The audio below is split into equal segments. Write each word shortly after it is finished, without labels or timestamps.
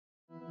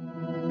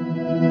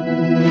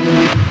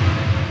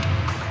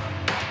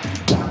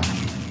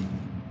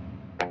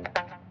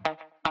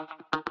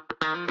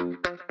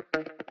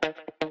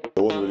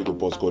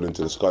buzz going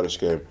into the Scottish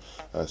game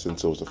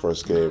since it was the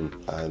first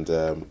game, and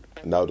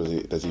now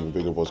there's even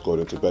bigger buzz going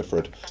into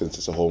Bedford since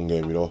it's a home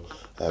game. You know,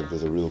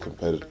 there's a real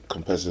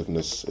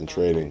competitiveness in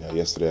training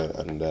yesterday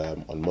and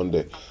on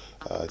Monday.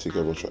 I think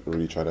everyone's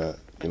really trying to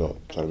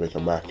make a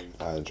mark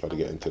and try to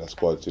get into that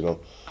squad. You know,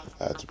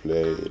 to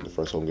play in the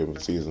first home game of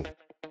the season.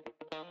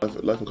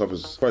 Life in Cup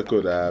is quite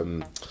good.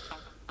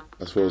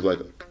 I suppose, like,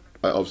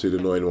 I obviously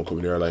didn't know anyone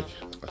coming here. Like,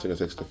 I think I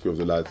texted a few of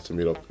the lads to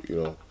meet up, you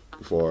know,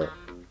 before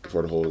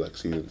the whole like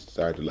season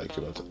started, like,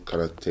 you know, to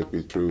kind of take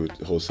me through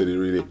the whole city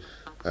really.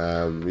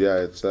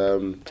 It's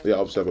obviously I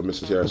have a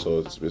missus here, so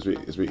it's a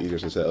bit easier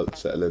to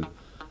settle in,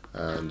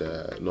 and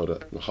know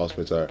that my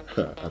housemates are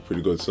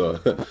pretty good. So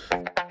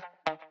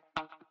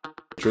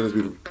training's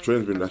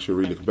been actually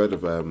really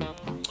competitive.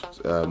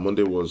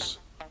 Monday was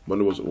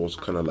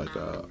kind of like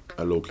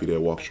a low key day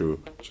walkthrough,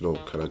 you know,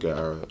 kind of get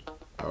our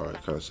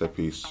kind of set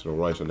piece, you know,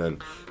 right, and then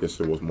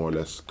yesterday was more or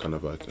less kind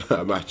of like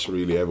a match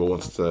really. Everyone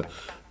wants to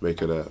make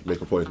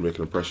a point, make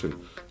an impression.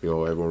 You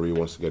know, everyone really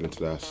wants to get into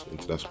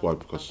that squad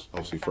because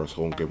obviously first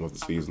home game of the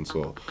season,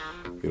 so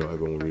you know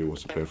everyone really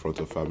wants to play in front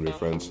of family and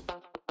friends.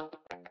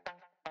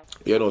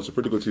 Yeah, no, it's a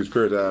pretty good team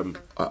spirit.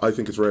 I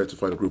think it's rare to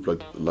find a group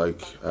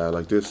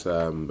like this.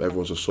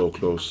 Everyone's just so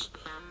close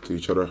to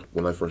each other.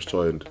 When I first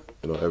joined,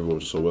 you know, everyone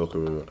was just so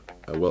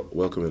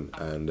welcoming,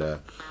 and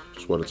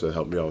just wanted to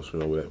help me out, you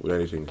know, with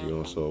anything, you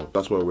know. So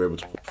that's why we're able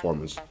to put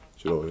performance,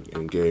 you know,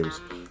 in games,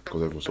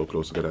 because everyone's so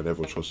close together and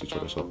everyone trusts each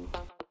other. So.